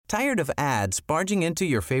Tired of ads barging into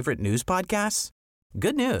your favorite news podcasts?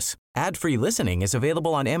 Good news. Ad-free listening is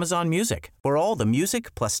available on Amazon Music for all the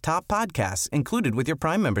music plus top podcasts included with your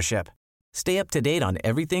Prime membership. Stay up to date on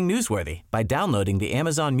everything newsworthy by downloading the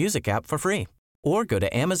Amazon Music app for free or go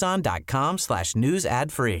to amazon.com/news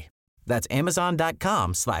ad free. That's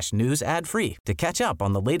amazon.com/news ad free to catch up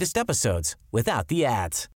on the latest episodes without the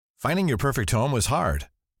ads. Finding your perfect home was hard,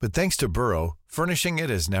 but thanks to Burrow, furnishing it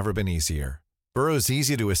has never been easier. Burrow's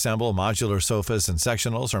easy-to-assemble modular sofas and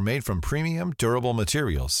sectionals are made from premium, durable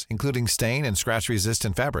materials, including stain and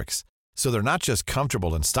scratch-resistant fabrics. So they're not just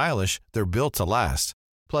comfortable and stylish, they're built to last.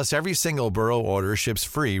 Plus, every single Burrow order ships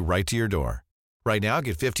free right to your door. Right now,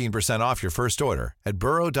 get 15% off your first order at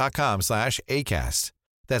burrow.com/ACAST.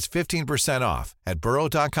 That's 15% off at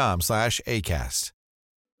burrow.com/ACAST.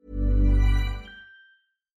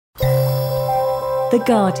 The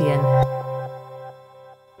Guardian.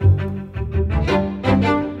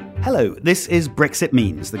 Hello, this is Brexit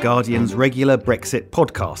Means, The Guardian's regular Brexit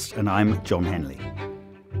podcast, and I'm John Henley.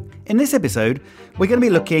 In this episode, we're going to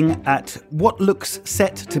be looking at what looks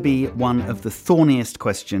set to be one of the thorniest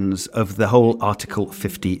questions of the whole Article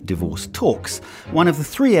 50 divorce talks, one of the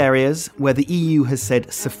three areas where the EU has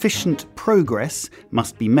said sufficient progress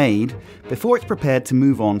must be made before it's prepared to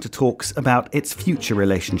move on to talks about its future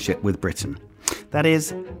relationship with Britain. That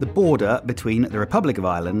is, the border between the Republic of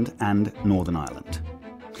Ireland and Northern Ireland.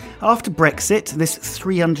 After Brexit, this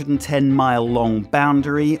 310-mile-long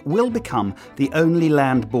boundary will become the only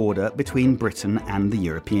land border between Britain and the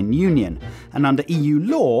European Union. And under EU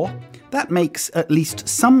law, that makes at least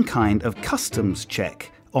some kind of customs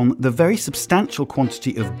check on the very substantial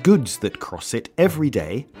quantity of goods that cross it every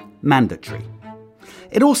day mandatory.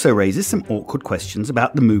 It also raises some awkward questions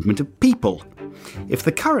about the movement of people. If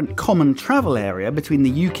the current common travel area between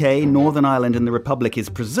the UK, Northern Ireland and the Republic is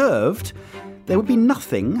preserved, there would be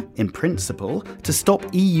nothing, in principle, to stop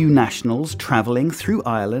EU nationals travelling through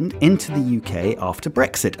Ireland into the UK after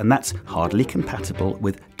Brexit, and that's hardly compatible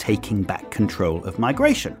with taking back control of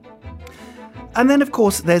migration. And then, of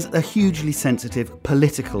course, there's a hugely sensitive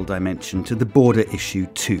political dimension to the border issue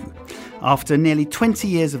too. After nearly 20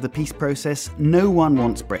 years of the peace process, no one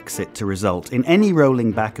wants Brexit to result in any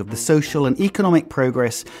rolling back of the social and economic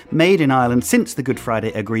progress made in Ireland since the Good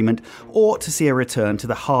Friday Agreement, or to see a return to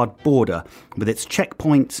the hard border, with its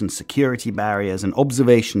checkpoints and security barriers and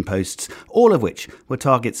observation posts, all of which were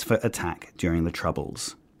targets for attack during the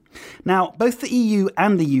Troubles. Now, both the EU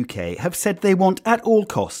and the UK have said they want at all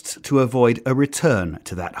costs to avoid a return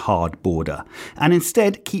to that hard border, and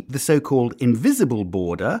instead keep the so-called invisible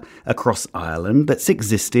border across Ireland that's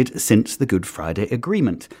existed since the Good Friday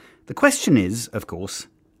Agreement. The question is, of course,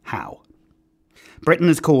 how? Britain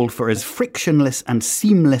has called for as frictionless and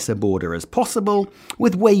seamless a border as possible,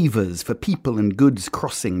 with waivers for people and goods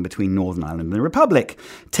crossing between Northern Ireland and the Republic,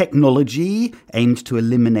 technology aimed to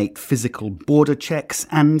eliminate physical border checks,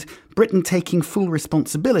 and Britain taking full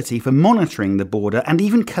responsibility for monitoring the border and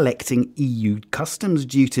even collecting EU customs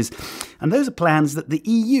duties. And those are plans that the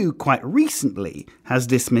EU quite recently has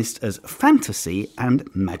dismissed as fantasy and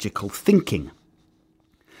magical thinking.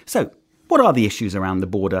 So, what are the issues around the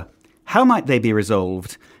border? How might they be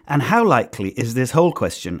resolved? And how likely is this whole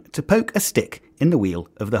question to poke a stick in the wheel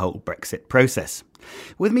of the whole Brexit process?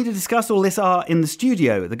 With me to discuss all this are in the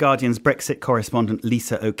studio The Guardian's Brexit correspondent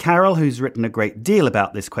Lisa O'Carroll, who's written a great deal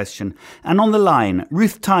about this question, and on the line,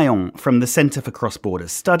 Ruth Taillon from the Centre for Cross-Border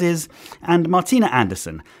Studies, and Martina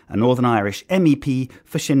Anderson, a Northern Irish MEP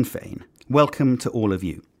for Sinn Féin. Welcome to all of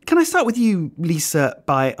you. Can I start with you, Lisa,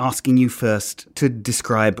 by asking you first to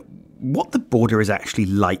describe what the border is actually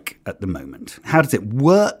like at the moment? How does it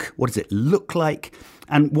work? What does it look like?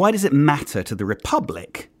 And why does it matter to the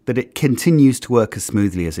Republic that it continues to work as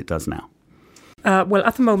smoothly as it does now? Well,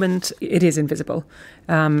 at the moment, it is invisible.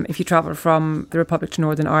 If you travel from the Republic to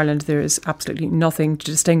Northern Ireland, there is absolutely nothing to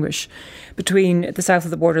distinguish between the south of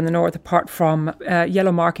the border and the north, apart from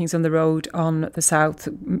yellow markings on the road on the south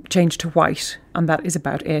changed to white, and that is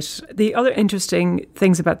about it. The other interesting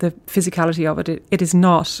things about the physicality of it, it is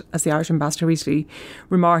not, as the Irish ambassador recently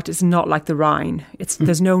remarked, it's not like the Rhine.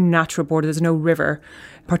 There's no natural border, there's no river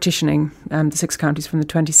partitioning the 6 counties from the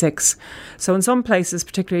 26. So in some places,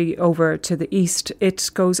 particularly over to the east, it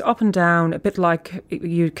goes up and down, a bit like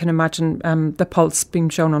you can imagine the pulse being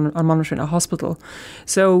shown on monitoring a hospital.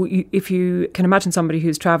 So if you can imagine somebody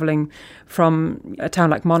who's travelling from a town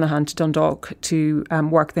like Monaghan to Dundalk to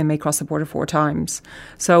work, they may cross the border 4 times.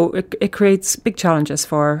 So it creates big challenges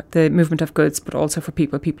for the movement of goods, but also for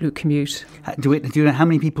people who commute. Do you know how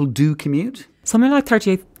many people do commute? Something like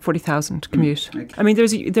 40,000 commute. Okay. I mean,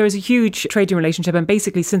 there's a huge trading relationship, and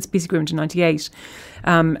basically since peace agreement in 98,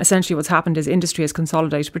 essentially what's happened is industry has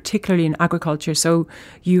consolidated, particularly in agriculture. So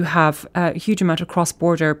you have a huge amount of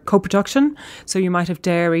cross-border co-production. So you might have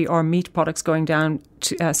dairy or meat products going down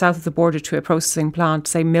to, south of the border to a processing plant,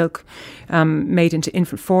 say milk made into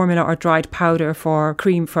infant formula or dried powder for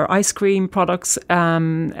cream for ice cream products,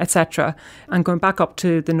 etc. And going back up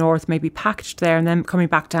to the north, maybe packaged there, and then coming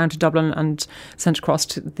back down to Dublin and sent across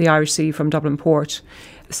to the Irish Sea from Dublin port.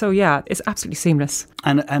 So yeah, it's absolutely seamless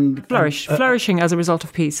and flourishing as a result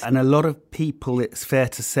of peace. And a lot of people, it's fair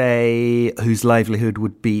to say, whose livelihood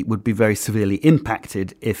would be very severely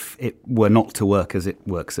impacted if it were not to work as it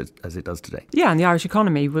works as it does today. Yeah, and the Irish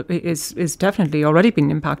economy is definitely already been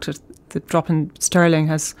impacted. The drop in sterling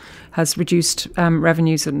has reduced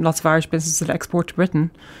revenues, and lots of Irish businesses that export to Britain.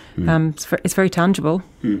 It's very tangible.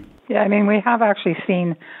 Yeah, I mean, we have actually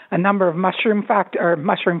seen a number of mushroom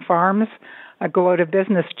farms go out of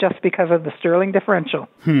business just because of the sterling differential.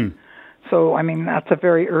 So, I mean, that's a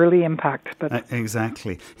very early impact. But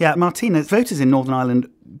exactly. Yeah, Martina, voters in Northern Ireland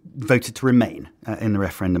voted to remain in the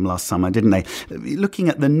referendum last summer, didn't they? Looking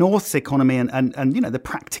at the North's economy and you know, the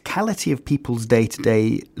practicality of people's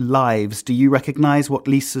day-to-day lives, do you recognise what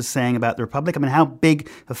Lisa's saying about the Republic? I mean, how big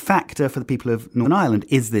a factor for the people of Northern Ireland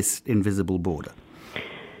is this invisible border?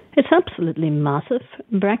 It's absolutely massive.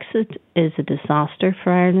 Brexit is a disaster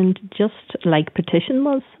for Ireland, just like partition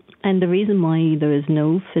was. And the reason why there is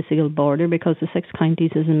no physical border, because the 6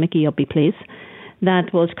 counties is a Mickey-uppy place,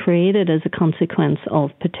 that was created as a consequence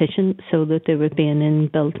of petition so that there would be an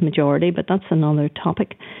inbuilt majority, but that's another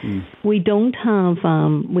topic. We don't have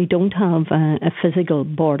a physical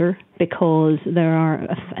border because there are,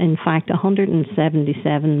 in fact,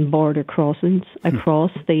 177 border crossings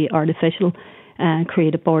across the artificial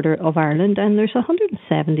created border of Ireland, and there's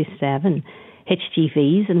 177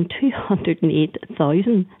 HGVs and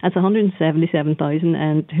 208,000. That's 177,000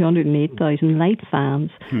 and 208,000 light vans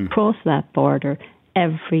cross that border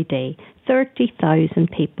every day. 30,000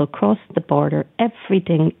 people cross the border every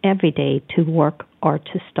day to work or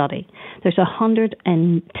to study. There's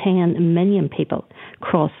 110 million people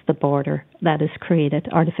cross the border that is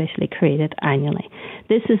artificially created annually.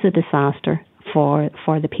 This is a disaster for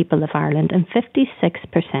the people of Ireland, and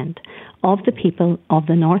 56% of the people of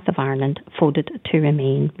the north of Ireland voted to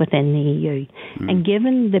remain within the EU. And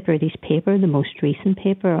given the British paper, the most recent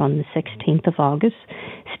paper on the 16th of August,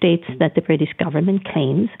 states that the British government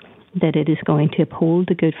claims that it is going to uphold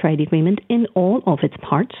the Good Friday Agreement in all of its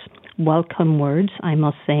parts. Welcome words, I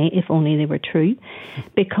must say, if only they were true,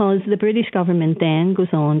 because the British government then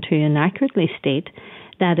goes on to inaccurately state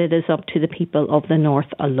that it is up to the people of the North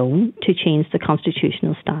alone to change the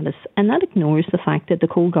constitutional status. And that ignores the fact that the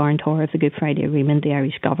co-guarantor of the Good Friday Agreement, the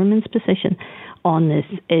Irish government's position on this,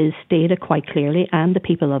 is stated quite clearly, and the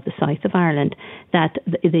people of the south of Ireland, that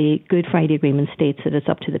the Good Friday Agreement states that it's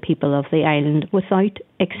up to the people of the island without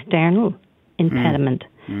external impediment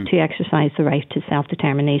to exercise the right to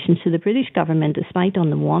self-determination. So the British government, despite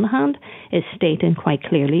on the one hand, is stating quite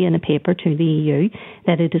clearly in a paper to the EU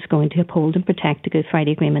that it is going to uphold and protect the Good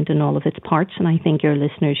Friday Agreement in all of its parts, and I think your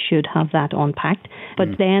listeners should have that unpacked.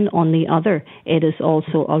 But then on the other, it is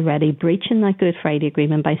also already breaching that Good Friday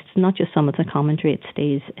Agreement by not just some of the commentary it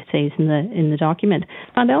says in the document,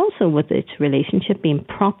 and also with its relationship being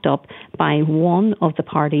propped up by one of the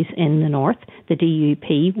parties in the north, the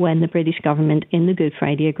DUP, when the British government in the Good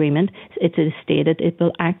Friday Agreement, it is stated it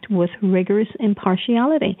will act with rigorous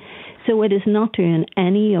impartiality. So it is not doing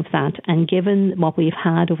any of that. And given what we've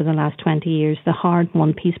had over the last 20 years, the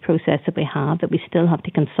hard-won peace process that we have, that we still have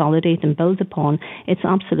to consolidate and build upon, it's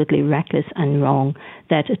absolutely reckless and wrong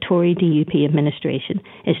that a Tory DUP administration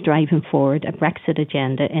is driving forward a Brexit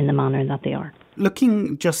agenda in the manner that they are.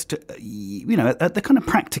 Looking just, at the kind of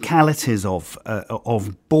practicalities of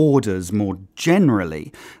borders more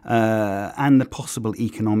generally, and the possible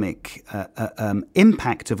economic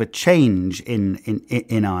impact of a change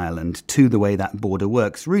in Ireland to the way that border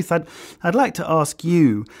works, Ruth, I'd like to ask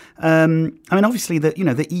you. I mean, obviously,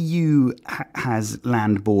 the EU has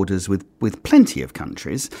land borders with plenty of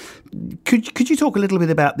countries. Could you talk a little bit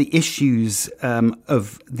about the issues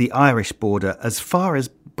of the Irish border as far as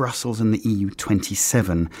Brussels and the EU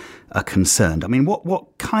 27 are concerned? I mean,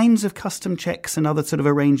 what kinds of custom checks and other sort of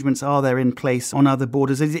arrangements are there in place on other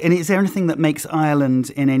borders? And is there anything that makes Ireland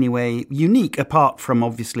in any way unique, apart from,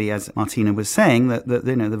 obviously, as Martina was saying,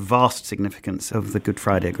 the vast significance of the Good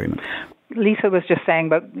Friday Agreement? Lisa was just saying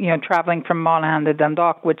about, travelling from Monaghan to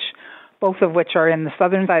Dundalk, which both of which are in the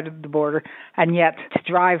southern side of the border, and yet to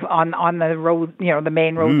drive on the road, the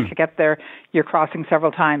main roads to get there, you're crossing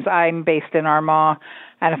several times. I'm based in Armagh,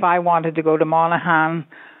 and if I wanted to go to Monaghan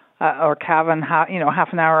or Cavan, half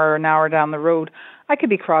an hour or an hour down the road, I could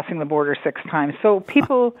be crossing the border 6 times. So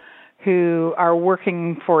people who are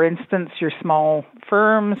working, for instance, your small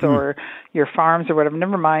firms or your farms or whatever,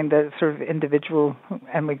 never mind the sort of individual,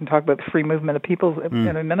 and we can talk about the free movement of people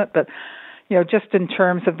in a minute, but just in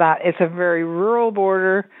terms of that, it's a very rural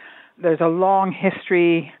border. There's a long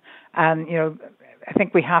history, and I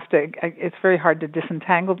think we have to, it's very hard to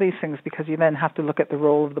disentangle these things, because you then have to look at the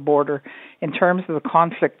role of the border in terms of the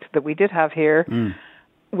conflict that we did have here,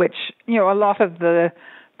 which, a lot of the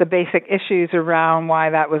basic issues around why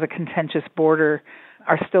that was a contentious border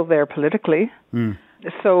are still there politically.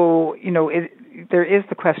 So, there is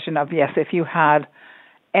the question of, yes, if you had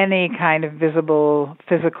any kind of visible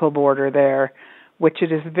physical border there, which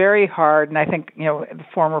it is very hard, and I think, the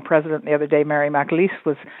former president the other day, Mary McAleese,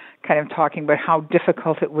 was kind of talking about how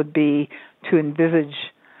difficult it would be to envisage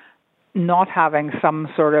not having some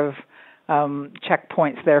sort of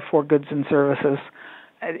checkpoints there for goods and services.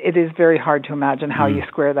 It is very hard to imagine how you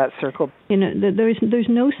square that circle. There's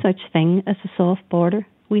no such thing as a soft border.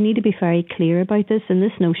 We need to be very clear about this, and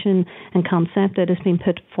this notion and concept that has been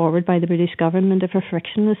put forward by the British government of a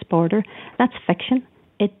frictionless border, that's fiction.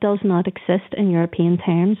 It does not exist in European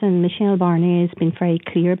terms, and Michel Barnier has been very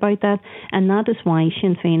clear about that, and that is why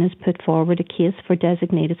Sinn Féin has put forward a case for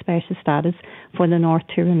designated special status for the North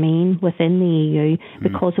to remain within the EU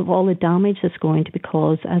because of all the damage that's going to be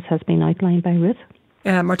caused, as has been outlined by Ruth.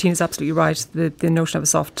 Martine is absolutely right. The notion of a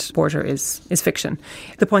soft border is fiction.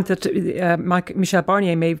 The point that Michel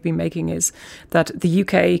Barnier may have been making is that the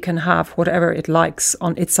UK can have whatever it likes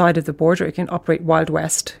on its side of the border. It can operate Wild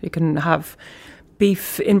West. It can have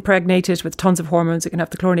beef impregnated with tons of hormones. It can have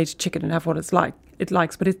the chlorinated chicken and have what it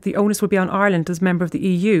likes. But the onus would be on Ireland as member of the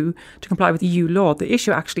EU to comply with EU law. The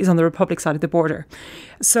issue actually is on the Republic side of the border.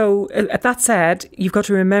 So that said, you've got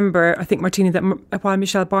to remember, I think, Martina, that while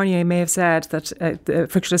Michel Barnier may have said that the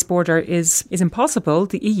frictionless border is impossible,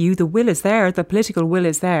 the EU, the will is there, the political will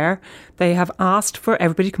is there. They have asked for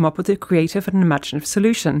everybody to come up with a creative and imaginative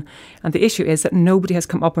solution. And the issue is that nobody has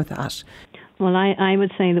come up with that. Well, I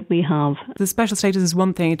would say that we have. The special status is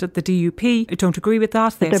one thing. The DUP don't agree with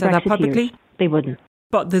that. They've said that publicly. They wouldn't.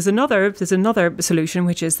 But there's another solution,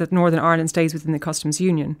 which is that Northern Ireland stays within the customs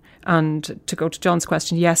union. And to go to John's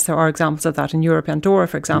question, yes, there are examples of that in Europe. Andorra,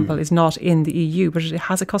 for example, is not in the EU, but it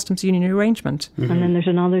has a customs union arrangement. And then there's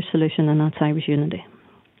another solution, and that's Irish unity.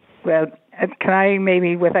 Well, can I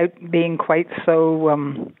maybe, without being quite so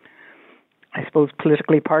I suppose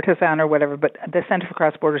politically partisan or whatever, but the Centre for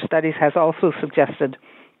Cross-Border Studies has also suggested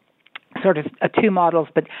sort of 2 models,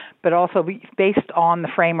 but also based on the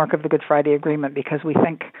framework of the Good Friday Agreement, because we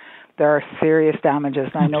think there are serious damages.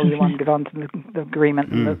 And I know you want to get on to the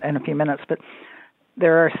agreement in a few minutes, but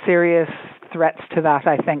there are serious threats to that,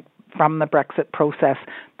 I think, from the Brexit process,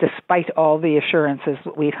 despite all the assurances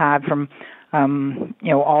that we've had from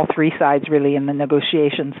all 3 sides really in the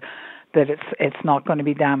negotiations, that it's not going to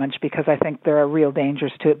be damaged, because I think there are real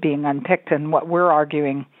dangers to it being unpicked. And what we're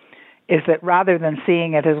arguing is that rather than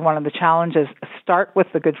seeing it as one of the challenges, start with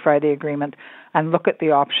the Good Friday Agreement and look at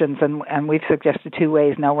the options. And we've suggested 2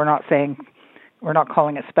 ways. Now, we're not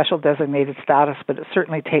calling it special designated status, but it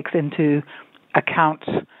certainly takes into account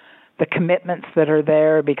the commitments that are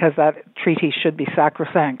there, because that treaty should be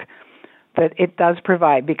sacrosanct, that it does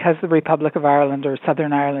provide, because the Republic of Ireland or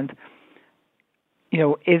Southern Ireland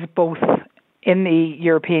is both in the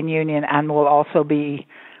European Union and will also be,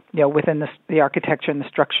 within the architecture and the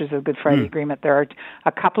structures of the Good Friday Agreement. There are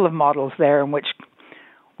a couple of models there in which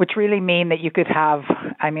really mean that you could have,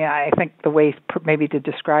 I think the way maybe to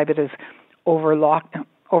describe it is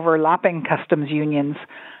overlapping customs unions,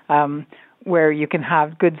 where you can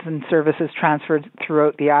have goods and services transferred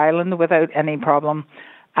throughout the island without any problem.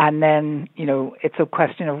 And then, it's a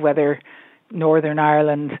question of whether Northern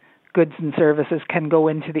Ireland goods and services can go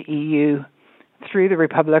into the EU through the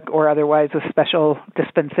Republic or otherwise a special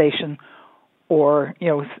dispensation, or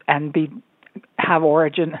and have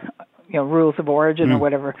origin, rules of origin or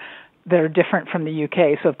whatever that are different from the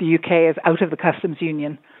UK. So if the UK is out of the customs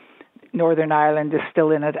union, Northern Ireland is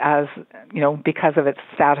still in it as, because of its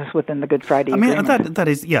status within the Good Friday Agreement. That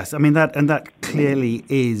is, yes. That clearly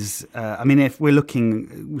is, if we're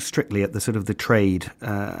looking strictly at the sort of the trade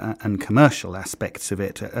and commercial aspects of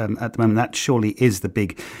it at the moment, that surely is the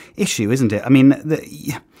big issue, isn't it?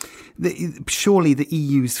 Surely the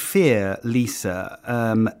EU's fear,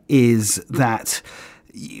 Lisa, is that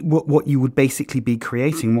what you would basically be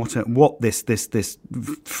creating, what this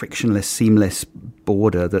frictionless, seamless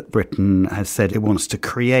border that Britain has said it wants to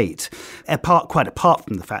create, quite apart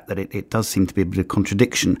from the fact that it does seem to be a bit of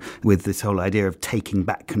contradiction with this whole idea of taking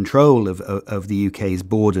back control of the UK's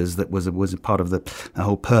borders that was a part of the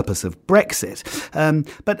whole purpose of Brexit.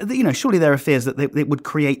 But surely there are fears that it would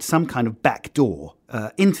create some kind of back door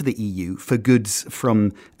into the EU for goods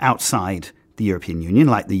from outside the European Union,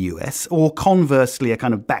 like the US, or conversely, a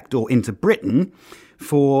kind of backdoor into Britain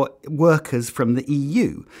for workers from the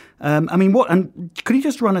EU. Could you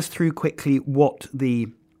just run us through quickly what the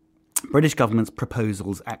British government's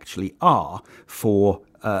proposals actually are for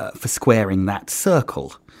squaring that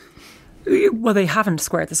circle? Well, they haven't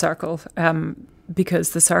squared the circle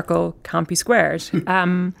because the circle can't be squared.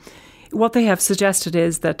 What they have suggested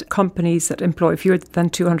is that companies that employ fewer than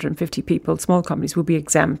 250 people, small companies, will be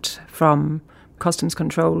exempt from customs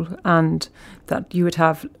control, and that you would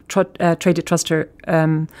have trusted trader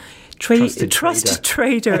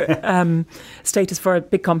status for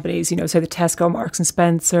big companies, say the Tesco, Marks and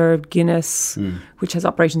Spencer, Guinness, which has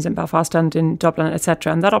operations in Belfast and in Dublin,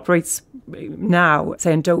 etc. And that operates now,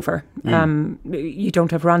 say, in Dover. You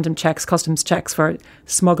don't have random customs checks for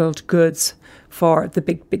smuggled goods for the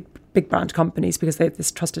big brand companies because they have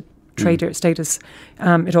this trusted trader status.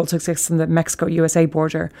 It also exists on the Mexico-USA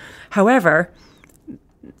border. However,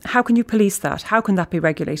 how can you police that? How can that be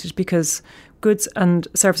regulated? Because goods and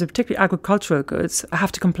services, particularly agricultural goods,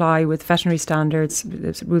 have to comply with veterinary standards,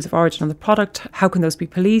 rules of origin on the product. How can those be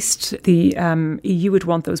policed? The EU would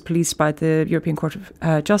want those policed by the European Court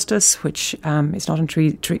of Justice, which is not in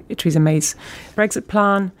Theresa May's Brexit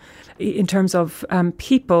plan. In terms of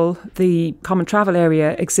people, the common travel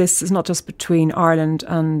area exists. It's not just between Ireland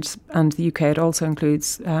and the UK. It also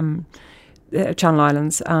includes Channel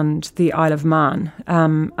Islands and the Isle of Man.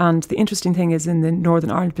 And the interesting thing is in the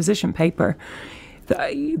Northern Ireland position paper,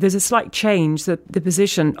 there's a slight change that the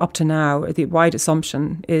position up to now, the wide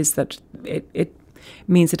assumption is that it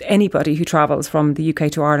means that anybody who travels from the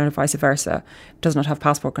UK to Ireland or vice versa does not have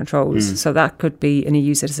passport controls. So that could be an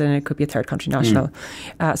EU citizen, it could be a third country national.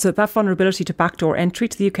 So that vulnerability to backdoor entry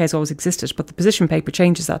to the UK has always existed, but the position paper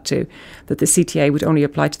changes that to that the CTA would only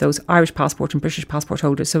apply to those Irish passport and British passport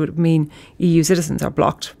holders. So it would mean EU citizens are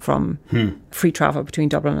blocked from free travel between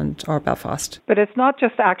Dublin or Belfast. But it's not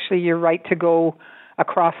just actually your right to go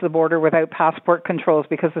across the border without passport controls,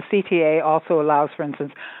 because the CTA also allows, for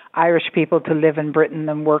instance, Irish people to live in Britain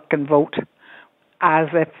and work and vote as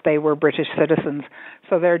if they were British citizens.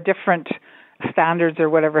 So there are different standards or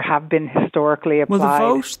whatever have been historically applied.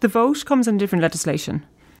 Well, the vote comes in different legislation.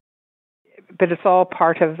 But it's all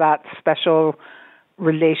part of that special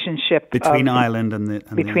relationship between Ireland and the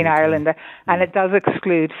Ireland, and it does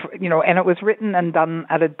exclude, and it was written and done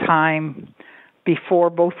at a time before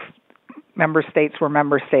both member states were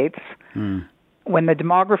member states, when the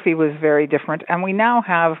demography was very different. And we now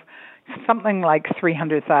have something like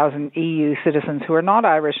 300,000 EU citizens who are not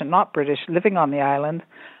Irish and not British living on the island.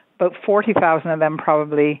 About 40,000 of them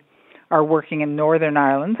probably are working in Northern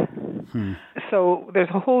Ireland. So there's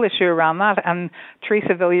a whole issue around that. And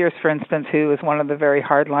Theresa Villiers, for instance, who is one of the very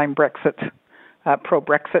hardline Brexit,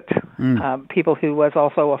 pro-Brexit people, who was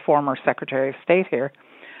also a former Secretary of State here,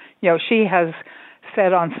 she has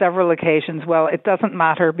said on several occasions, well, it doesn't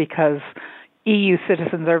matter because EU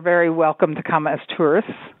citizens are very welcome to come as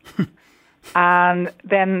tourists, and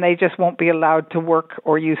then they just won't be allowed to work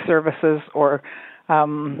or use services or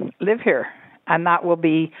live here. And that will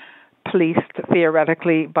be policed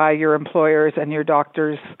theoretically by your employers and your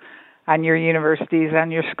doctors and your universities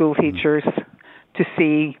and your school teachers to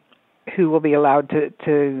see who will be allowed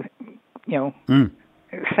to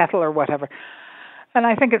settle or whatever. And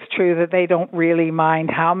I think it's true that they don't really mind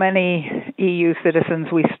how many EU citizens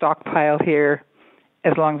we stockpile here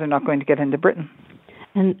as long as they're not going to get into Britain.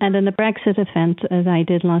 And in the Brexit event, as I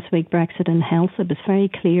did last week, Brexit and Health, it was very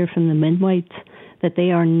clear from the midwives that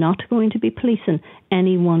they are not going to be policing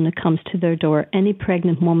anyone that comes to their door. Any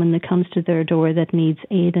pregnant woman that comes to their door that needs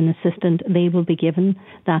aid and assistance, they will be given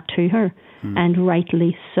that to her, and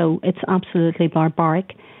rightly so. It's absolutely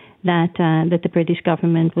barbaric that the British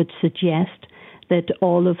government would suggest that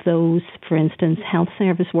all of those, for instance, health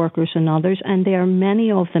service workers and others, and there are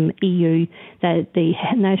many of them, EU, that the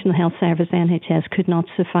National Health Service, NHS, could not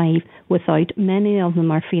survive without. Many of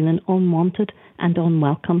them are feeling unwanted and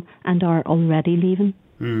unwelcome and are already leaving.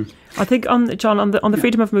 I think, on the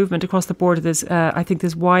freedom of movement across the border, there's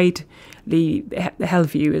widely held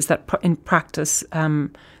view is that in practice,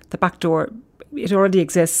 the back door, it already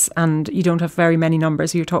exists and you don't have very many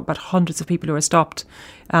numbers. You're talking about hundreds of people who are stopped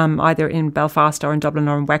either in Belfast or in Dublin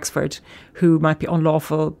or in Wexford, who might be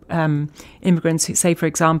unlawful immigrants. Say, for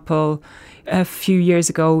example, a few years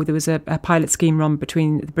ago, there was a pilot scheme run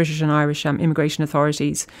between the British and Irish immigration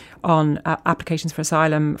authorities on applications for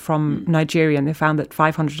asylum from Nigeria, and they found that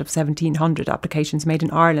 500 of 1,700 applications made in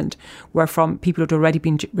Ireland were from people who had already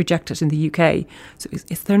been rejected in the UK. So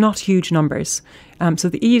they're not huge numbers. So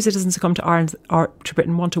the EU citizens who come to Ireland or to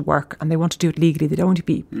Britain want to work, and they want to do it legally. They don't want to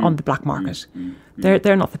be on the black market.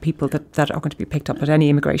 They're not the people that are going to be picked up at any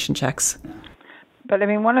immigration checks. But I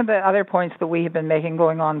mean, one of the other points that we have been making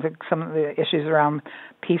going on to some of the issues around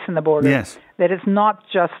peace in the border, that it's not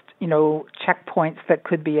just, checkpoints that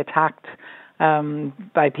could be attacked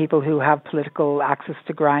by people who have political axes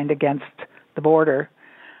to grind against the border,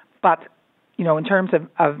 but, in terms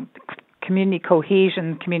of community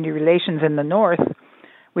cohesion, community relations in the north,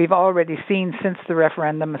 we've already seen since the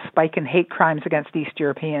referendum a spike in hate crimes against East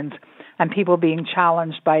Europeans and people being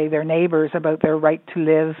challenged by their neighbours about their right to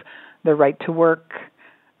live, the right to work,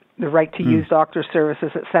 the right to use doctor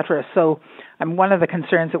services, etc. So, one of the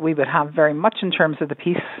concerns that we would have very much in terms of the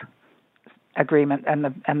peace agreement and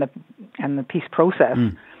the peace process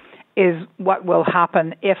is what will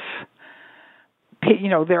happen if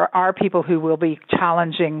there are people who will be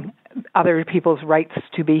challenging other people's rights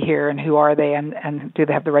to be here, and who are they, and do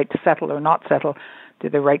they have the right to settle or not settle? Do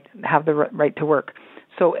they have the right to work?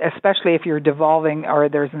 So, especially if you're devolving, or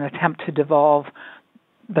there's an attempt to devolve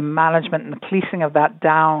the management and the policing of that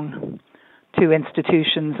down to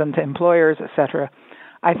institutions and to employers, etc.,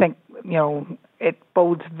 I think, it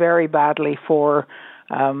bodes very badly for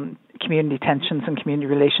community tensions and community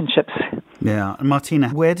relationships. Yeah. And Martina,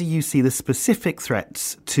 where do you see the specific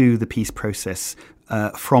threats to the peace process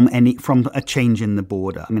from a change in the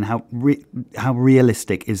border? I mean, how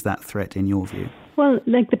realistic is that threat in your view? Well,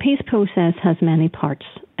 the peace process has many parts,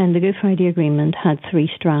 and the Good Friday Agreement had 3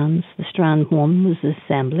 strands. The strand 1 was the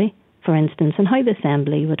assembly, for instance, and how the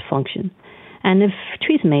assembly would function. And if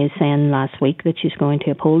Theresa May is saying last week that she's going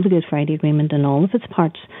to uphold the Good Friday Agreement in all of its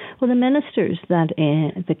parts, well, the ministers that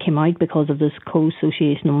came out because of this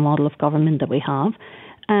co-associational model of government that we have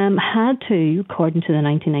had to, according to the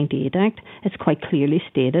 1998 Act, it's quite clearly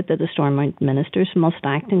stated that the Stormont ministers must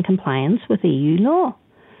act in compliance with EU law.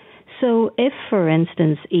 So if, for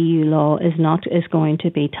instance, EU law is going to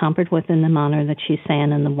be tampered with in the manner that she's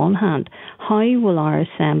saying on the one hand, how will our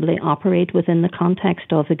Assembly operate within the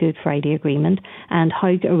context of the Good Friday Agreement, and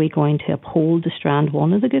how are we going to uphold the Strand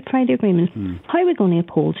 1 of the Good Friday Agreement? How are we going to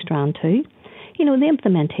uphold Strand 2? The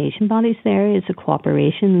implementation bodies there is a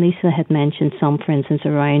cooperation. Lisa had mentioned some, for instance,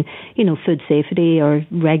 around, food safety or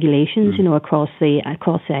regulations, across the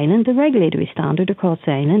island. The regulatory standard across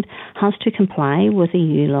the island has to comply with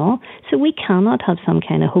EU law. So we cannot have some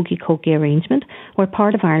kind of hokey-cokey arrangement where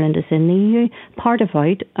part of Ireland is in the EU, part of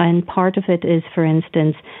out, and part of it is, for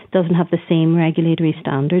instance, doesn't have the same regulatory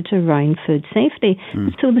standards around food safety.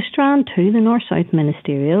 So the Strand 2, the North-South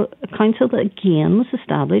Ministerial Council, that again was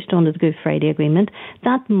established under the Good Friday Agreement,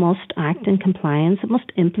 that must act in compliance. It must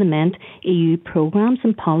implement EU programmes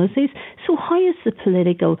and policies. So how is the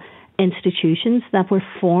political institutions that were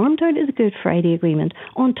formed out of the Good Friday Agreement,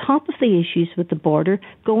 on top of the issues with the border,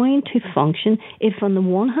 going to function if on the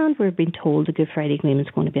one hand we're being told the Good Friday Agreement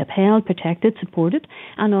is going to be upheld, protected, supported,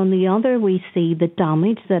 and on the other we see the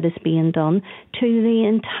damage that is being done to the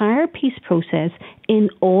entire peace process in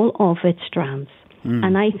all of its strands?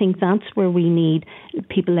 And I think that's where we need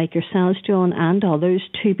people like yourselves, John, and others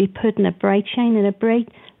to be putting a bright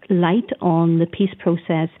light on the peace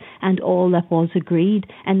process and all that was agreed.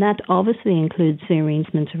 And that obviously includes the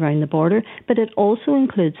arrangements around the border, but it also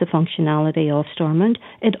includes the functionality of Stormont.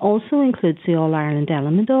 It also includes the All-Ireland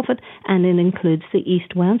element of it, and it includes the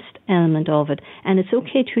East-West element of it. And it's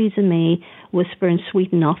okay, Theresa May whispering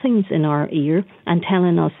sweet nothings in our ear and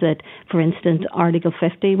telling us that, for instance, Article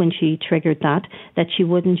 50, when she triggered that she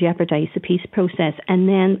wouldn't jeopardise the peace process, and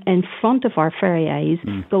then in front of our very eyes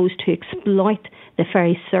goes to exploit the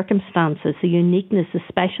very circumstances, the uniqueness, the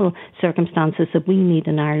special circumstances that we need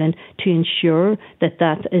in Ireland to ensure that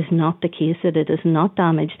that is not the case, that it is not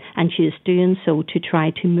damaged, and she is doing so to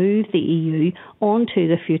try to move the EU onto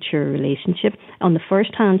the future relationship. On the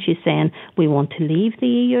first hand, she's saying we want to leave the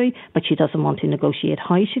EU, but she doesn't want to negotiate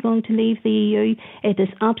how she's going to leave the EU. It is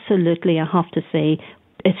absolutely, I have to say,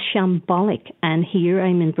 it's shambolic. And here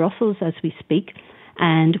I'm in Brussels as we speak,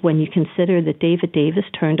 And when you consider that David Davis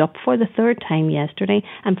turned up for the third time yesterday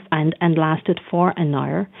and lasted for an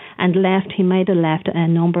hour and he might have left a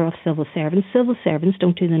number of civil servants. Civil servants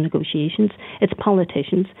don't do the negotiations. It's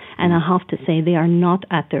politicians. And I have to say, they are not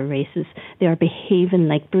at their races. They are behaving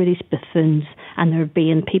like British buffoons,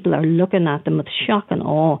 and people are looking at them with shock and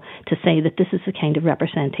awe to say that this is the kind of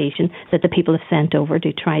representation that the people have sent over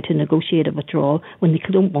to try to negotiate a withdrawal when they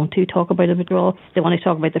don't want to talk about a withdrawal. They want to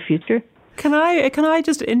talk about the future. Can I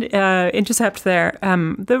just intercept there?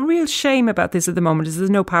 The real shame about this at the moment is there's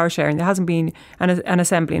no power sharing. There hasn't been an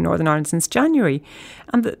assembly in Northern Ireland since January.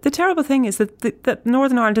 And the terrible thing is that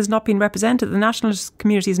Northern Ireland has not been represented. The nationalist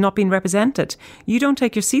community has not been represented. You don't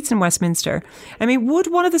take your seats in Westminster. I mean, would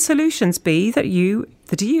one of the solutions be that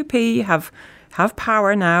the DUP, have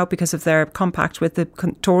power now because of their compact with the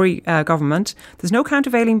Tory government? There's no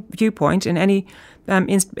countervailing viewpoint in any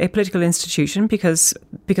a political institution because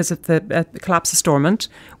of the collapse of Stormont.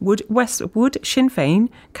 Would Sinn Féin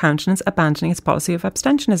countenance abandoning its policy of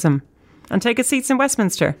abstentionism and take its seats in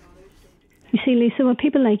Westminster? You see, Lisa, what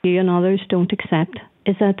people like you and others don't accept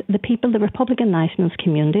is that the Republican nationalist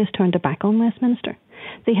community has turned their back on Westminster.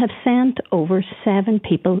 They have sent over 7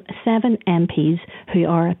 MPs who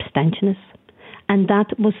are abstentionists. And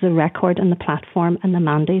that was the record and the platform and the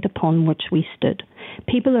mandate upon which we stood.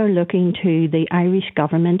 People are looking to the Irish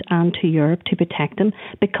government and to Europe to protect them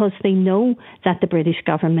because they know that the British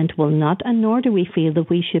government will not, and nor do we feel that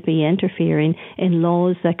we should be interfering in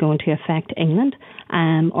laws that are going to affect England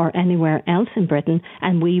or anywhere else in Britain,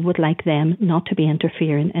 and we would like them not to be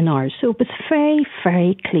interfering in ours. So it was very,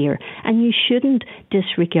 very clear, and you shouldn't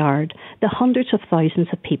disregard the hundreds of thousands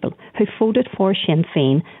of people who voted for Sinn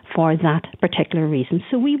Féin for that particular reason.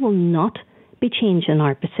 So we will not be changing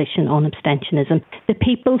our position on abstentionism. The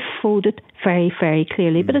people voted very, very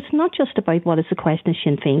clearly. But it's not just about what is the question of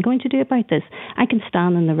Sinn Féin going to do about this. I can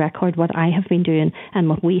stand on the record what I have been doing and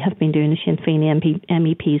what we have been doing as Sinn Féin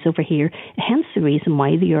MEPs over here. Hence the reason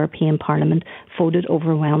why the European Parliament voted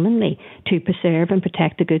overwhelmingly to preserve and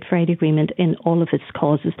protect the Good Friday Agreement in all of its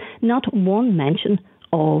causes. Not one mention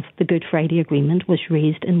of the Good Friday Agreement was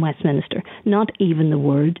raised in Westminster. Not even the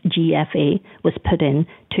word GFA was put in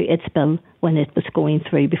to its bill when it was going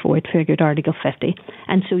through before it triggered Article 50.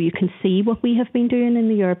 And so you can see what we have been doing in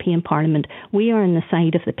the European Parliament. We are on the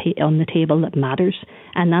side of on the table that matters,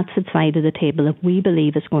 and that's the side of the table that we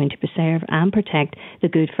believe is going to preserve and protect the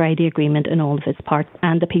Good Friday Agreement in all of its parts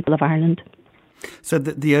and the people of Ireland. So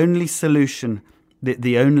the only solution...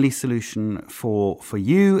 The only solution for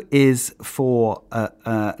you is for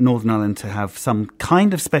Northern Ireland to have some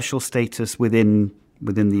kind of special status within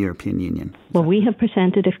the European Union. Well, we have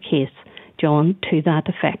presented a case, John, to that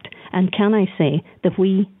effect. And can I say that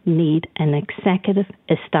we need an executive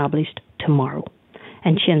established tomorrow?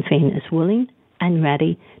 And Sinn Féin is willing and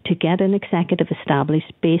ready to get an executive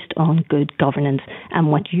established based on good governance.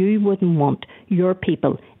 And what you wouldn't want your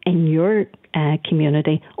people in your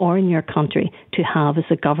community or in your country to have is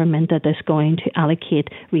a government that is going to allocate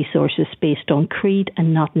resources based on creed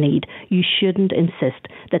and not need. You shouldn't insist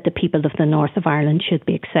that the people of the north of Ireland should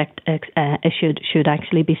be should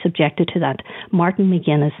actually be subjected to that. Martin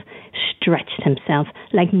McGuinness stretched himself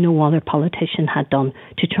like no other politician had done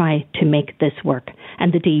to try to make this work,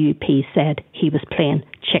 and the DUP said he was playing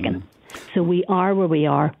chicken. So we are where we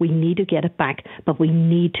are. We need to get it back, but we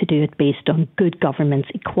need to do it based on good governance,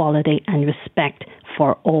 equality and respect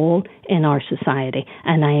for all in our society.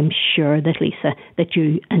 And I am sure that, Lisa, that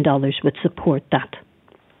you and others would support that.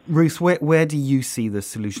 Ruth, where do you see the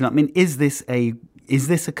solution? I mean, is this a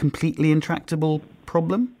completely intractable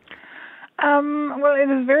problem? Well, it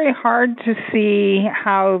is very hard to see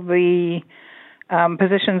how the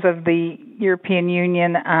positions of the European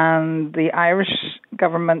Union and the Irish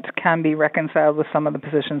government can be reconciled with some of the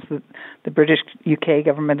positions that the British UK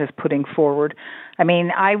government is putting forward. I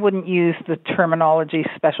mean, I wouldn't use the terminology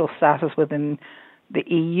special status within the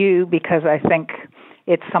EU because I think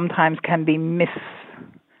it sometimes can be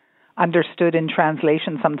misunderstood in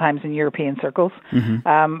translation, sometimes in European circles.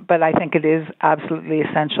 Mm-hmm. But I think it is absolutely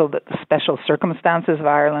essential that the special circumstances of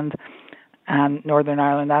Ireland and Northern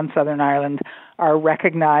Ireland and Southern Ireland are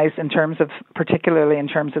recognised particularly in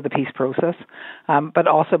terms of the peace process, but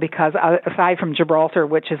also because aside from Gibraltar,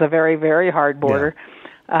 which is a very, very hard border,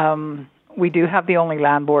 we do have the only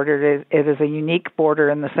land border. It is a unique border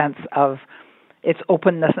in the sense of its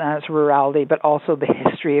openness and its rurality, but also the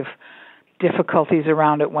history of difficulties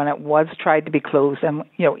around it when it was tried to be closed. And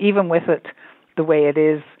even with it the way it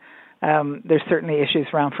is, there's certainly issues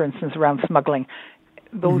around, for instance, around smuggling.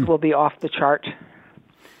 Those will be off the chart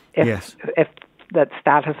if that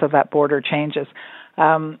status of that border changes.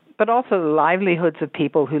 but also the livelihoods of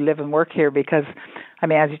people who live and work here, because, I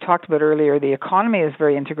mean, as you talked about earlier, the economy is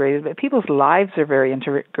very integrated, but people's lives are very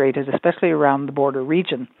integrated, especially around the border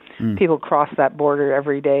region. People cross that border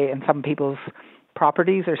every day, and some people's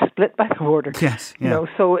properties are split by the border. Yes, yeah. You know,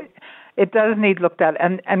 so it does need looked at.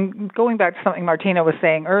 And going back to something Martina was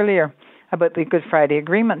saying earlier about the Good Friday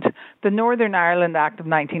Agreement, the Northern Ireland Act of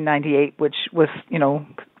 1998, which was, you know,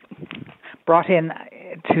 brought in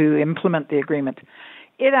to implement the agreement,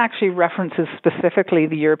 it actually references specifically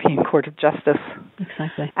the European Court of Justice.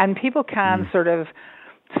 Exactly. And people can sort of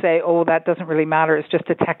say, oh, that doesn't really matter, it's just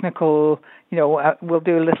a technical, you know, we'll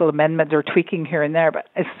do a little amendment or tweaking here and there. But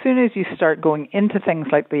as soon as you start going into things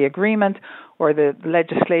like the agreement or the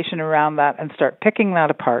legislation around that and start picking that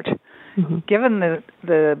apart, given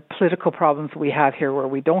the political problems we have here, where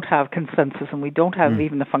we don't have consensus and we don't have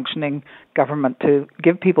even a functioning government to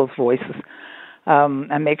give people's voices,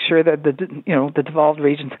 and make sure that the devolved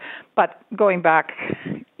regions. But going back,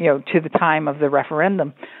 you know, to the time of the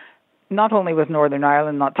referendum, not only was Northern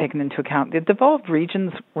Ireland not taken into account, the devolved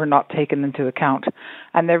regions were not taken into account,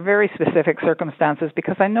 and they're very specific circumstances,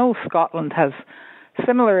 because I know Scotland has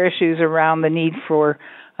similar issues around the need for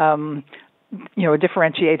a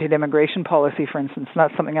differentiated immigration policy, for instance. And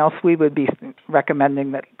that's something else we would be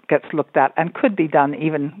recommending that gets looked at and could be done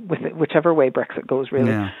even with whichever way Brexit goes, really.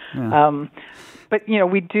 Yeah. But, you know,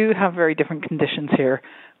 we do have very different conditions here.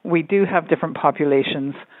 We do have different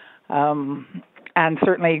populations. And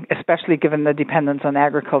certainly, especially given the dependence on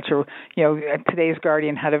agriculture, you know, today's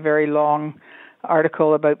Guardian had a very long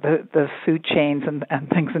article about the food chains and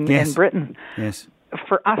things in Britain. Yes.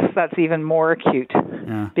 For us, that's even more acute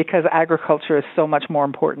because agriculture is so much more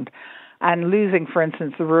important. And losing, for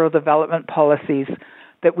instance, the rural development policies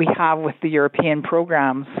that we have with the European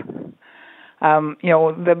programs, you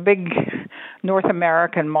know, the big North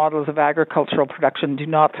American models of agricultural production do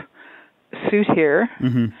not suit here.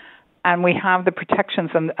 Mm-hmm. And we have the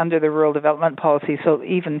protections under the rural development policy, so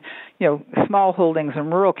even, you know, small holdings in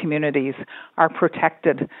rural communities are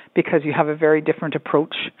protected because you have a very different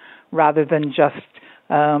approach rather than just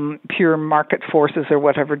pure market forces or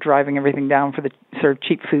whatever driving everything down for the sort of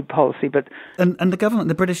cheap food policy. But and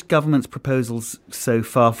the British government's proposals so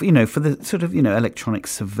far, for the sort of, you know, electronic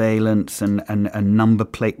surveillance and number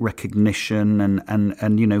plate recognition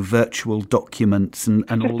and you know, virtual documents and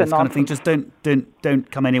all this kind of thing just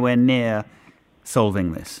don't come anywhere near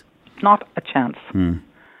solving this. Not a chance.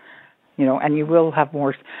 You know, and you will have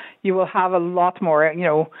a lot more, you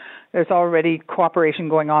know. There's already cooperation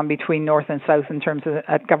going on between North and South in terms of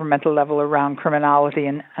at governmental level around criminality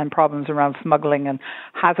and problems around smuggling and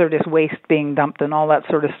hazardous waste being dumped and all that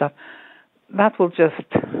sort of stuff. That will just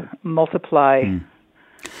multiply.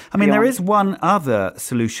 I mean, there is one other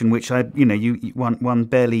solution which one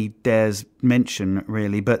barely dares mention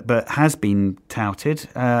really, but has been touted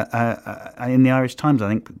in the Irish Times, I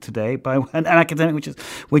think, today by an academic,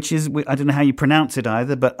 which is I don't know how you pronounce it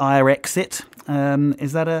either, but Irexit.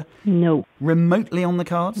 Is that no remotely on the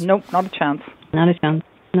cards? Nope, not a chance. Not a chance.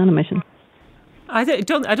 Not a mission. I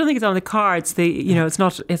don't think it's on the cards.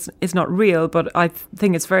 It's not real, but I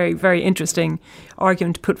think it's very, very interesting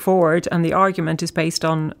argument to put forward, and the argument is based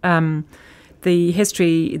on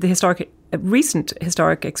recent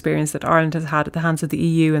historic experience that Ireland has had at the hands of the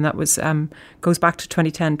EU, and that was goes back to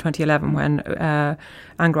 2010, 2011 when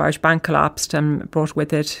Anglo-Irish Bank collapsed and brought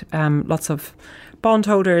with it lots of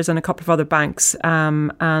bondholders and a couple of other banks,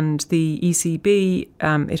 and the ECB.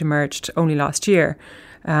 It emerged only last year.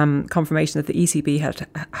 Confirmation that the ECB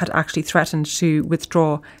had actually threatened to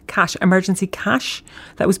withdraw emergency cash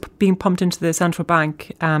that was being pumped into the central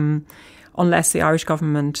bank unless the Irish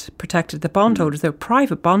government protected the bondholders. They were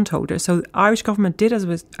private bondholders, so the Irish government did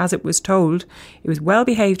as it was told. It was well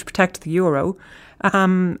behaved to protect the euro,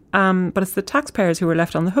 but it's the taxpayers who were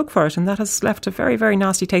left on the hook for it, and that has left a very, very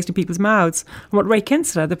nasty taste in people's mouths. And what Ray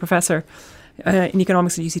Kinsella, the professor in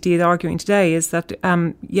economics at UCD, is arguing today is that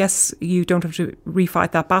yes, you don't have to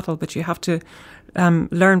refight that battle, but you have to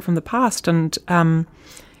learn from the past. And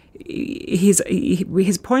his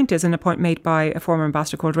point is, and a point made by a former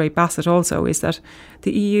ambassador called Ray Bassett also, is that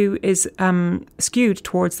the EU is skewed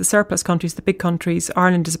towards the surplus countries, the big countries.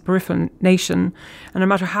 Ireland is a peripheral nation, and no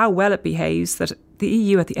matter how well it behaves, that the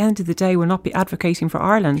EU at the end of the day will not be advocating for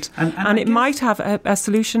Ireland, and it might have a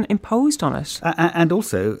solution imposed on it. And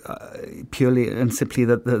also, purely and simply,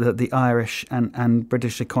 that the Irish and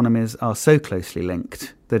British economies are so closely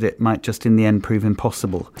linked that it might just in the end prove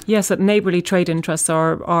impossible. Yes, that neighbourly trade interests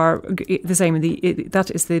are the same.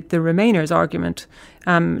 That is the Remainers' argument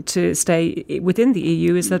to stay within the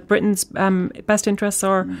EU, is that Britain's best interests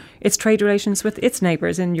are its trade relations with its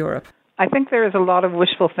neighbours in Europe. I think there is a lot of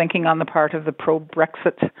wishful thinking on the part of the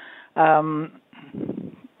pro-Brexit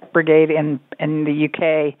brigade in the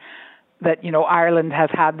UK that, Ireland has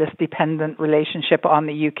had this dependent relationship on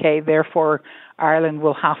the UK, therefore Ireland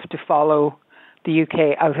will have to follow the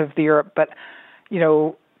UK out of Europe. But,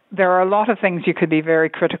 there are a lot of things you could be very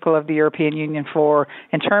critical of the European Union for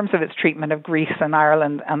in terms of its treatment of Greece and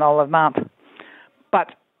Ireland and all of that. But,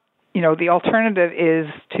 the alternative is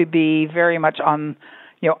to be very much on,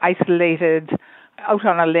 isolated, out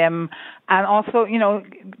on a limb. And also,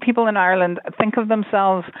 people in Ireland think of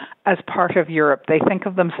themselves as part of Europe. They think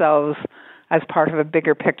of themselves as part of a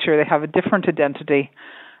bigger picture. They have a different identity.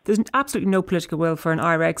 There's absolutely no political will for an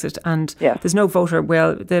Irish exit, and yes. There's no voter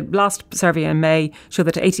will. The last survey in May showed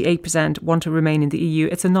that 88% want to remain in the EU.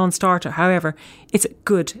 It's a non-starter. However, it's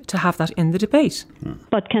good to have that in the debate.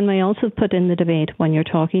 But can I also put in the debate, when you're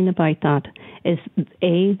talking about that, is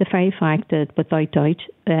the very fact that without doubt,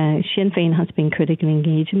 Sinn Féin has been critically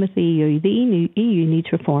engaging with the EU. The EU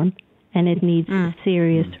needs reform, and it needs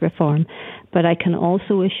serious reform. But I can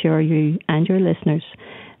also assure you and your listeners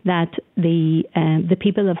that the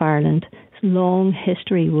people of Ireland's long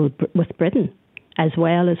history with Britain, as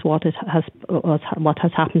well as what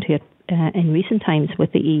has happened to it in recent times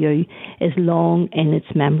with the EU, is long in its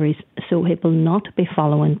memories. So it will not be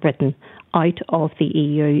following Britain out of the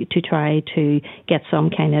EU to try to get some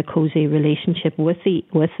kind of cosy relationship with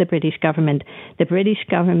the British government. The British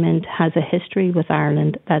government has a history with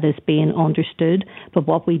Ireland that is being understood, but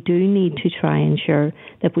what we do need to try and ensure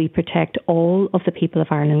that we protect all of the people of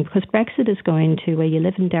Ireland, because Brexit is going to, where you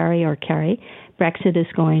live in Derry or Kerry, Brexit is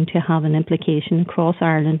going to have an implication across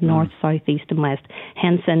Ireland, north, south, east and west.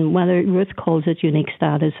 Hence, and whether Ruth calls it unique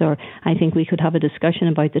status, or I think we could have a discussion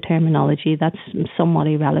about the terminology, that's somewhat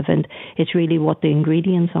irrelevant. It's really what the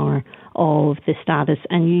ingredients are of the status.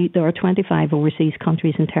 And there are 25 overseas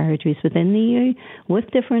countries and territories within the EU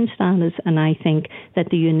with different status, and I think that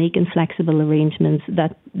the unique and flexible arrangements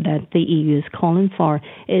that the EU is calling for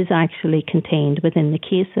is actually contained within the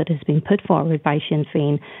case that has been put forward by Sinn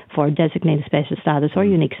Féin for designated special status or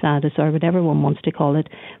unique status, or whatever one wants to call it,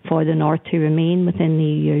 for the North to remain within the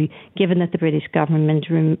EU, given that the British government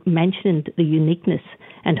mentioned the uniqueness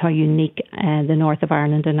and how unique the north of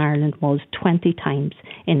Ireland and Ireland was 20 times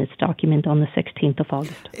in its document on the 16th of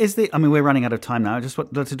August. We're running out of time now. I just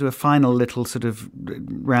want to do a final little sort of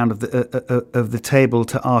round of the table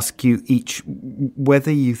to ask you each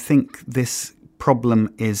whether you think this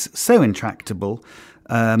problem is so intractable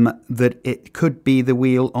that it could be the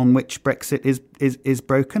wheel on which Brexit is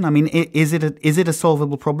broken. I mean, is it a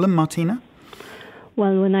solvable problem, Martina?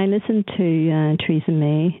 Well, when I listened to Theresa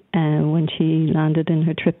May when she landed in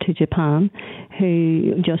her trip to Japan,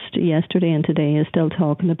 who just yesterday and today is still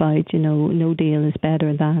talking about, no deal is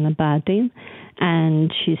better than a bad deal.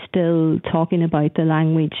 And she's still talking about the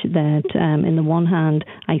language that, in the one hand,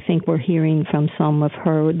 I think we're hearing from some of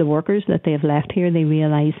the workers that they have left here. They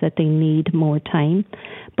realise that they need more time.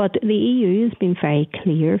 But the EU has been very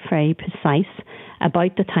clear, very precise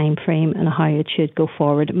about the time frame and how it should go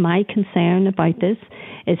forward. My concern about this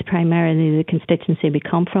is primarily the constituency we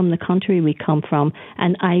come from, the country we come from,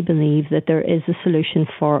 and I believe that there is a solution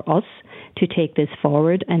for us to take this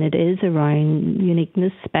forward, and it is around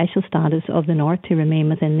uniqueness, special status of the North to remain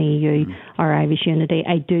within the EU, or Irish unity.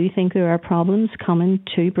 I do think there are problems coming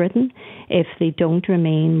to Britain if they don't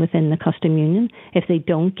remain within the custom union, if they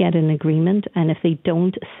don't get an agreement, and if they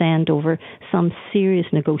don't send over some serious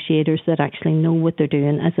negotiators that actually know what they're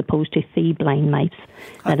doing, as opposed to the blind mice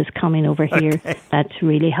that is coming over here that's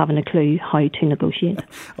really having a clue how to negotiate.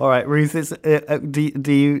 All right, Ruth, do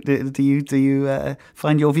you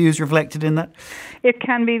find your views reflected in that? It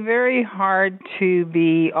can be very hard to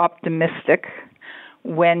be optimistic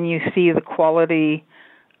when you see the quality,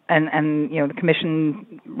 and the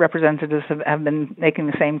Commission representatives have been making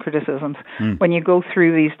the same criticisms. When you go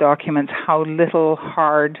through these documents, how little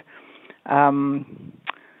hard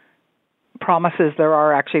promises there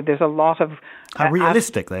are. Actually, there's a lot of how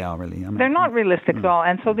realistic they are, really. They're not realistic at all.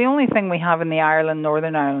 And so the only thing we have in the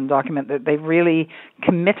Northern Ireland document that they've really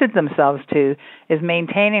committed themselves to is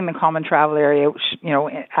maintaining the common travel area, which,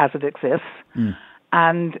 as it exists,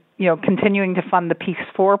 and continuing to fund the Peace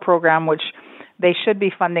 4 program, which they should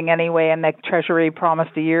be funding anyway, and the Treasury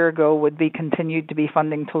promised a year ago would be continued to be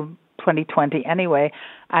funding till 2020 anyway,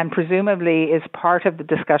 and presumably is part of the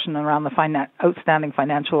discussion around the outstanding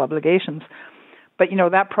financial obligations. But,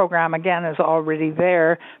 that program, again, is already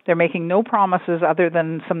there. They're making no promises other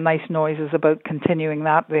than some nice noises about continuing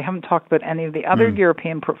that. They haven't talked about any of the other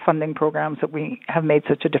European funding programs that we have made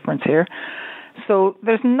such a difference here. So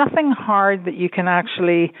there's nothing hard that you can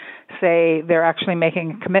actually say they're actually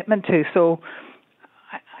making a commitment to. So,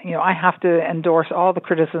 I have to endorse all the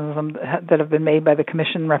criticism that have been made by the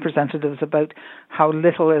Commission representatives about how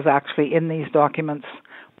little is actually in these documents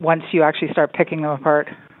once you actually start picking them apart.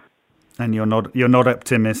 And you're not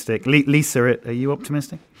optimistic. Lisa, are you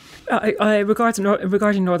optimistic?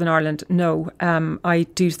 Regarding Northern Ireland, no. I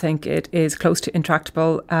do think it is close to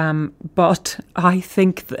intractable, but I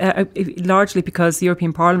think largely because the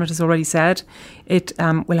European Parliament has already said it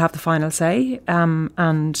will have the final say,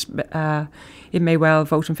 and it may well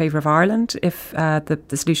vote in favour of Ireland if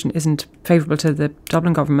the solution isn't favourable to the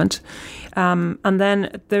Dublin government. And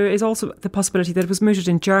then there is also the possibility that it was mooted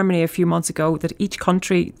in Germany a few months ago that each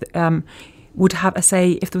country would have a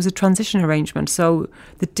say if there was a transition arrangement. So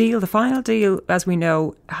the final deal, as we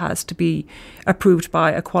know, has to be approved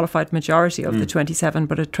by a qualified majority of the 27,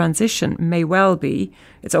 but a transition may well be,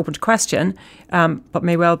 it's open to question, but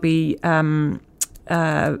may well be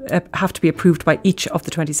have to be approved by each of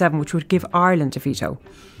the 27, which would give Ireland a veto.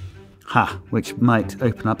 Which might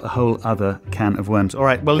open up a whole other can of worms. All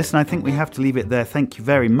right, well, listen, I think we have to leave it there. Thank you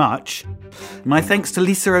very much. My thanks to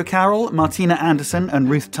Lisa O'Carroll, Martina Anderson and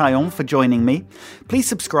Ruth Taillon for joining me. Please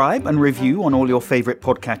subscribe and review on all your favourite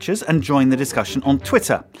podcatchers and join the discussion on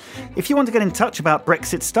Twitter. If you want to get in touch about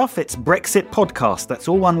Brexit stuff, it's Brexit Podcast. That's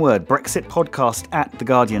all one word, Brexit Podcast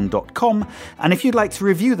 @theguardian.com. And if you'd like to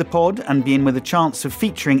review the pod and be in with a chance of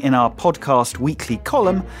featuring in our podcast weekly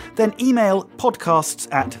column, then email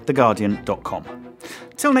podcasts@theguardian.com.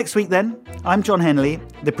 Till next week then, I'm John Henley,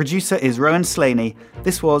 the producer is Rowan Slaney,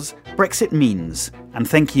 this was Brexit Means, and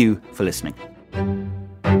thank you for listening.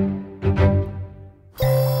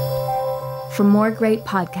 For more great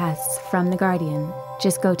podcasts from The Guardian,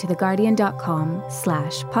 just go to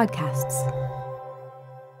theguardian.com/podcasts.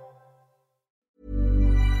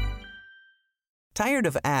 Tired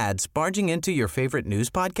of ads barging into your favorite news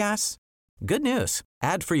podcasts? Good news.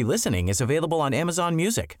 Ad-free listening is available on Amazon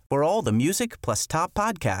Music for all the music plus top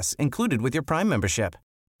podcasts included with your Prime membership.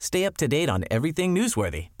 Stay up to date on everything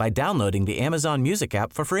newsworthy by downloading the Amazon Music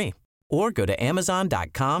app for free or go to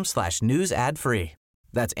amazon.com/news ad free.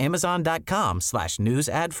 That's amazon.com/news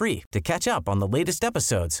ad free to catch up on the latest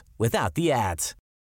episodes without the ads.